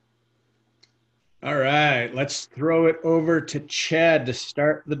All right, let's throw it over to Chad to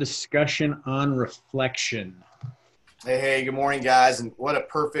start the discussion on reflection. Hey, good morning, guys. And what a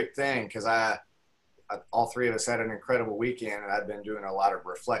perfect thing because all three of us had an incredible weekend, and I've been doing a lot of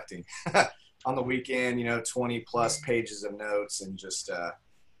reflecting on the weekend. 20 plus pages of notes and just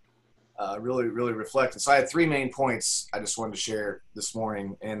really, really reflecting. So I had three main points I just wanted to share this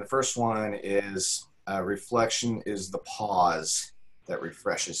morning, and the first one is reflection is the pause that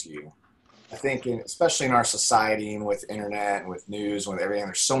refreshes you. I think, especially in our society and with internet and with news, with everything,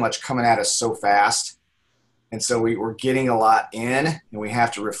 there's so much coming at us so fast. And so we're getting a lot in, and we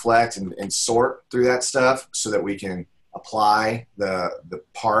have to reflect and sort through that stuff so that we can apply the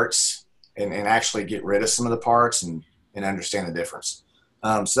parts and actually get rid of some of the parts and understand the difference.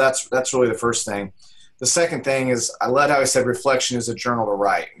 So that's really the first thing. The second thing is I love how I said reflection is a journal to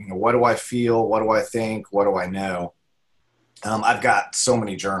write. What do I feel? What do I think? What do I know? I've got so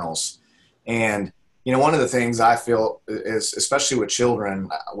many journals. And, one of the things I feel is, especially with children,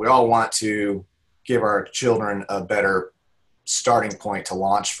 we all want to give our children a better starting point to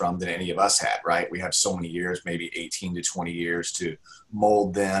launch from than any of us had, right? We have so many years, maybe 18 to 20 years to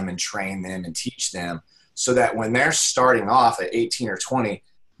mold them and train them and teach them so that when they're starting off at 18 or 20,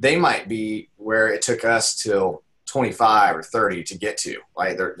 they might be where it took us till 25 or 30 to get to,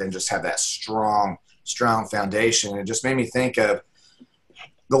 right? They just have that strong foundation. And it just made me think of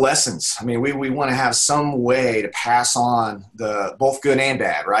the lessons. I mean, we want to have some way to pass on the both good and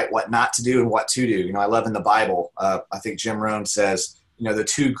bad, right? What not to do and what to do. I love in the Bible, I think Jim Rohn says, the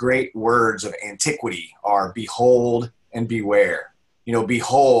two great words of antiquity are behold and beware.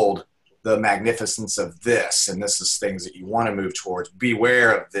 Behold the magnificence of this, and this is things that you want to move towards.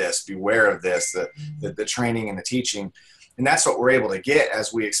 Beware of this, the training and the teaching. And that's what we're able to get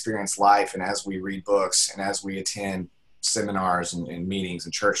as we experience life and as we read books and as we attend seminars and meetings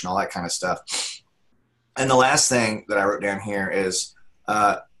and church and all that kind of stuff. And the last thing that I wrote down here is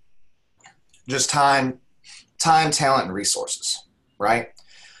just time, talent, and resources, right?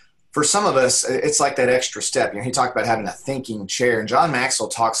 For some of us, it's like that extra step. He talked about having a thinking chair, and John Maxwell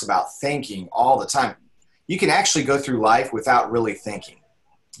talks about thinking all the time. You can actually go through life without really thinking.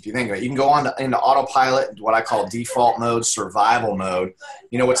 If you think about it, you can go into autopilot, what I call default mode, survival mode.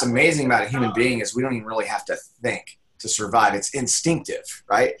 What's amazing about a human being is we don't even really have to think to survive. It's instinctive,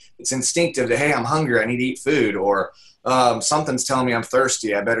 right? It's instinctive to, hey, I'm hungry, I need to eat food, or something's telling me I'm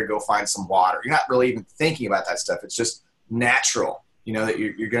thirsty, I better go find some water. You're not really even thinking about that stuff. It's just natural, that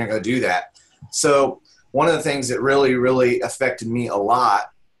you're going to go do that. So one of the things that really, really affected me a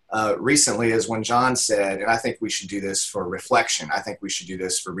lot recently is when John said, and I think we should do this for reflection. I think we should do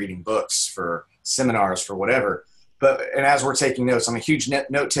this for reading books, for seminars, for whatever. And as we're taking notes, I'm a huge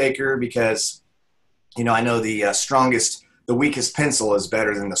note taker because I know the weakest pencil is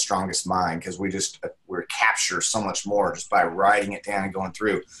better than the strongest mind because we capture so much more just by writing it down and going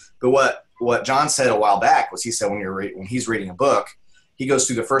through. But what John said a while back was he said when he's reading a book, he goes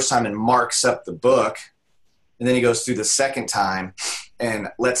through the first time and marks up the book, and then he goes through the second time and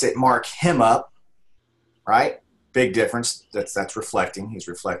lets it mark him up, right? Big difference. That's reflecting. He's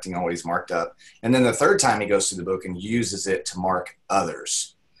reflecting on what he's marked up. And then the third time he goes through the book and uses it to mark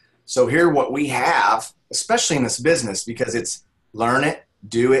others. So here what we have, especially in this business, because it's learn it,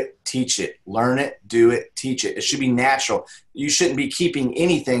 do it, teach it. Learn it, do it, teach it. It should be natural. You shouldn't be keeping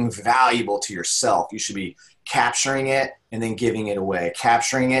anything valuable to yourself. You should be capturing it and then giving it away.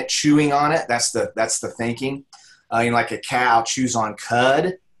 Capturing it, chewing on it. That's the thinking. Like a cow chews on cud.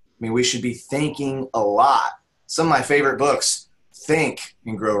 I mean, we should be thinking a lot. Some of my favorite books, Think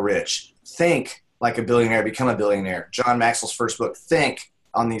and Grow Rich. Think like a billionaire, become a billionaire. John Maxwell's first book, Think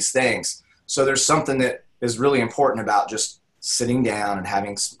on these things. So there's something that is really important about just sitting down and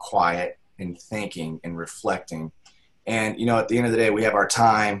having some quiet and thinking and reflecting. And, at the end of the day, we have our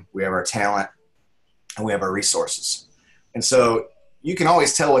time, we have our talent, and we have our resources. And so you can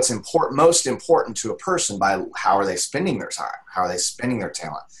always tell what's most important to a person by how are they spending their time? How are they spending their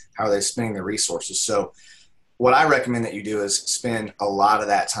talent? How are they spending their resources? So what I recommend that you do is spend a lot of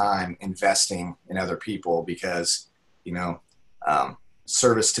that time investing in other people because,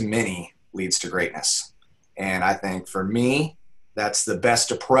 service to many leads to greatness. And I think for me, that's the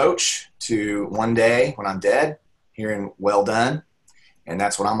best approach to one day when I'm dead, hearing well done. And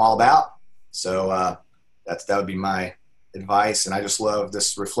that's what I'm all about. So that would be my advice. And I just love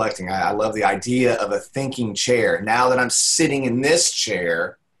this reflecting. I love the idea of a thinking chair. Now that I'm sitting in this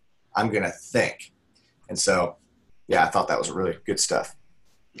chair, I'm going to think. And so, yeah, I thought that was really good stuff.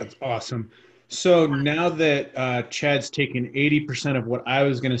 That's awesome. So now that Chad's taken 80% of what I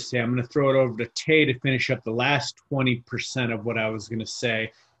was going to say, I'm going to throw it over to Tay to finish up the last 20% of what I was going to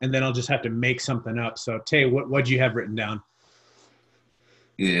say. and then I'll just have to make something up. So Tay, what'd you have written down?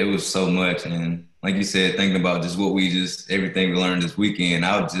 Yeah, it was so much. And like you said, thinking about just everything we learned this weekend,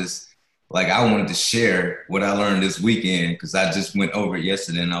 I wanted to share what I learned this weekend because I just went over it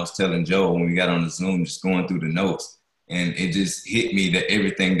yesterday and I was telling Joe when we got on the Zoom, just going through the notes. And it just hit me that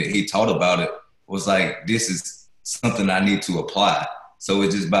everything that he taught about it was like, this is something I need to apply. So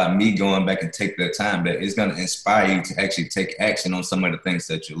it's just about me going back and take that time that it's going to inspire you to actually take action on some of the things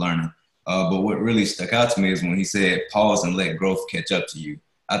that you're learning. But what really stuck out to me is when he said, pause and let growth catch up to you.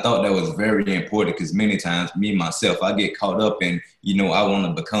 I thought that was very important because many times, me, myself, I get caught up in, I want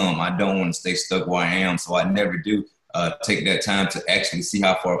to become. I don't want to stay stuck where I am. So I never do take that time to actually see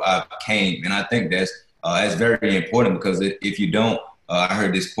how far I've came. And I think that's very important because if you don't, I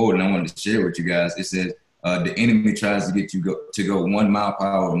heard this quote and I wanted to share with you guys. It says, the enemy tries to get you to go 1 mile per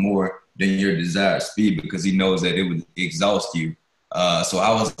hour or more than your desired speed because he knows that it would exhaust you. So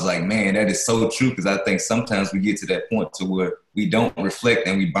I was like, man, that is so true because I think sometimes we get to that point to where we don't reflect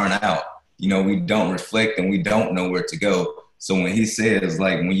and we burn out. We don't reflect and we don't know where to go. So when he says,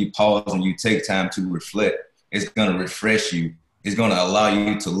 like, when you pause and you take time to reflect, it's going to refresh you. It's going to allow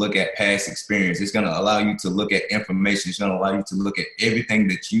you to look at past experience. It's going to allow you to look at information. It's going to allow you to look at everything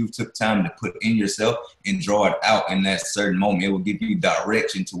that you took time to put in yourself and draw it out in that certain moment. It will give you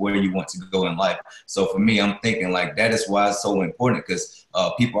direction to where you want to go in life. So for me, I'm thinking like that is why it's so important because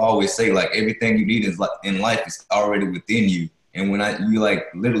people always say like everything you need in life is already within you. And when you like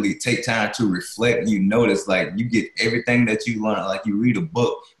literally take time to reflect, you notice like you get everything that you learn, like you read a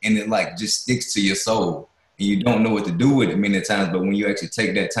book and it like just sticks to your soul. And you don't know what to do with it many times, but when you actually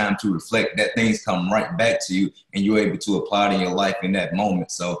take that time to reflect, that things come right back to you and you're able to apply it in your life in that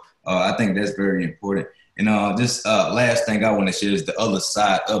moment. So I think that's very important. And just last thing I want to share is the other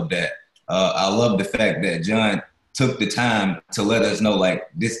side of that. I love the fact that John took the time to let us know, like,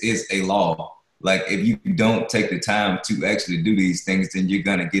 this is a law. Like, if you don't take the time to actually do these things, then you're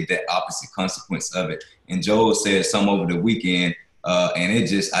going to get that opposite consequence of it. And Joel said some over the weekend, and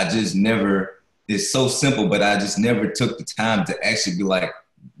it's so simple, but I just never took the time to actually be like,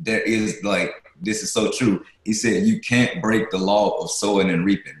 this is so true. He said, you can't break the law of sowing and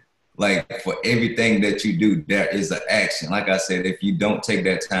reaping. Like, for everything that you do, there is an action. Like I said, if you don't take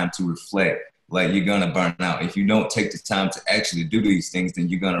that time to reflect, like, you're going to burn out. If you don't take the time to actually do these things, then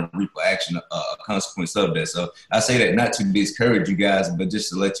you're going to reap a consequence of that. So I say that not to discourage you guys, but just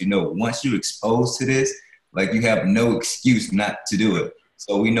to let you know, once you're exposed to this, like, you have no excuse not to do it.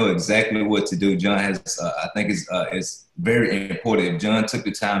 So we know exactly what to do. John has, I think it's very important. If John took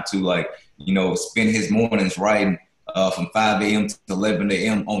the time to spend his mornings writing from 5 a.m. to 11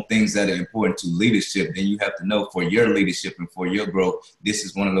 a.m. on things that are important to leadership, then you have to know for your leadership and for your growth, this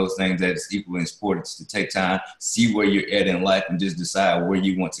is one of those things that is equally important to take time, see where you're at in life and just decide where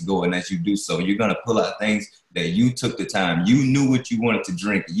you want to go. And as you do so, you're going to pull out things that you took the time. You knew what you wanted to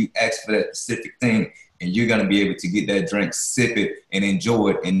drink. You asked for that specific thing. And you're going to be able to get that drink, sip it, and enjoy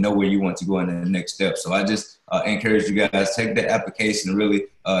it and know where you want to go in the next step. So I just encourage you guys, take that application really.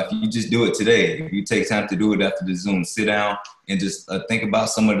 If you just do it today, if you take time to do it after the Zoom, sit down and just think about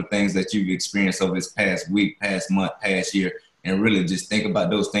some of the things that you've experienced over this past week, past month, past year, and really just think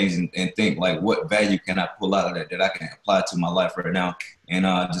about those things and think like, what value can I pull out of that I can apply to my life right now? And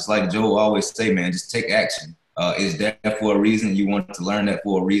just like Joe always say, man, just take action. Is there for a reason. You want to learn that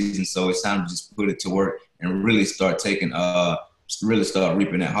for a reason. So it's time to just put it to work and really start reaping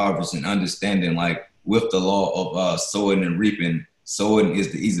that harvest and understanding, like, with the law of sowing and reaping. Sowing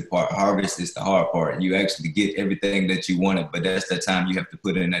is the easy part. Harvest is the hard part. You actually get everything that you wanted, but that's the time you have to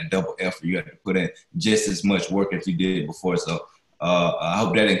put in that double effort. You have to put in just as much work as you did before. So I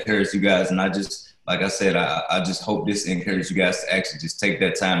hope that encouraged you guys. And I just, like I said, I just hope this encouraged you guys to actually just take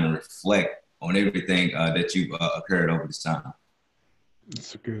that time and reflect on everything that you've occurred over this time.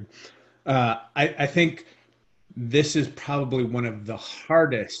 That's good. I think this is probably one of the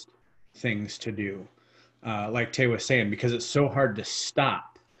hardest things to do, like Tay was saying, because it's so hard to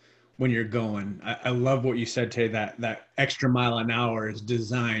stop when you're going. I love what you said, Tay, that extra mile an hour is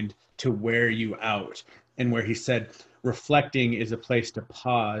designed to wear you out. And where he said reflecting is a place to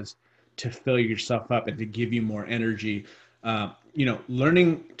pause, to fill yourself up and to give you more energy.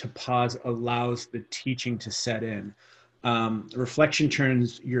 Learning to pause allows the teaching to set in. Reflection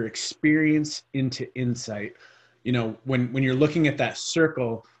turns your experience into insight. When you're looking at that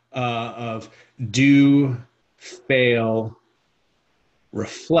circle of do, fail,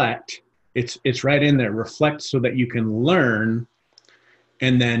 reflect, it's right in there. Reflect so that you can learn.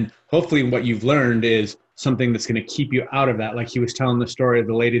 And then hopefully what you've learned is something that's going to keep you out of that. Like he was telling the story of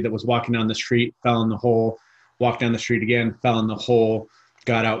the lady that was walking down the street, fell in the hole, walked down the street again, fell in the hole.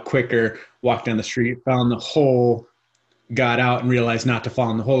 got out quicker, walked down the street, fell in the hole, got out and realized not to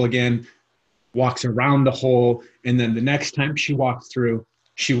fall in the hole again, walks around the hole. And then the next time she walked through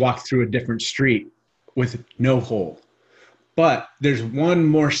a different street with no hole. But there's one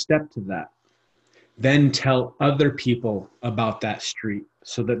more step to that. Then tell other people about that street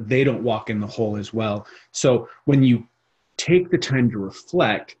so that they don't walk in the hole as well. So when you take the time to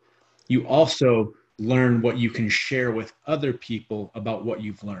reflect, you also learn what you can share with other people about what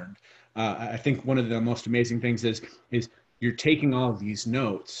you've learned. I think one of the most amazing things is you're taking all of these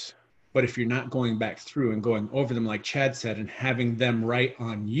notes, but if you're not going back through and going over them, like Chad said, and having them write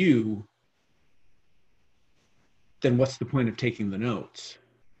on you, then what's the point of taking the notes?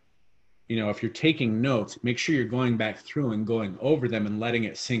 You know, if you're taking notes, make sure you're going back through and going over them and letting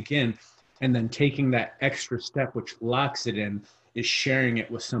it sink in, and then taking that extra step, which locks it in, is sharing it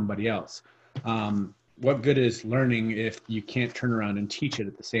with somebody else. What good is learning if you can't turn around and teach it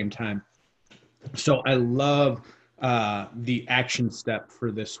at the same time? So I love the action step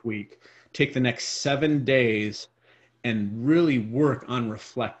for this week. Take the next 7 days and really work on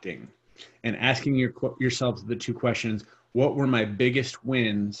reflecting and asking yourselves the two questions: what were my biggest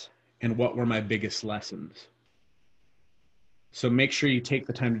wins and what were my biggest lessons? So make sure you take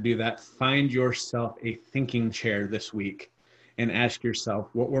the time to do that. Find yourself a thinking chair this week and ask yourself,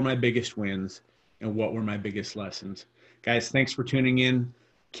 what were my biggest wins and what were my biggest lessons? Guys, thanks for tuning in.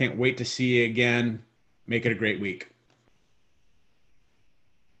 Can't wait to see you again. Make it a great week.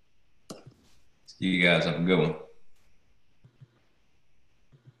 You guys have a good one.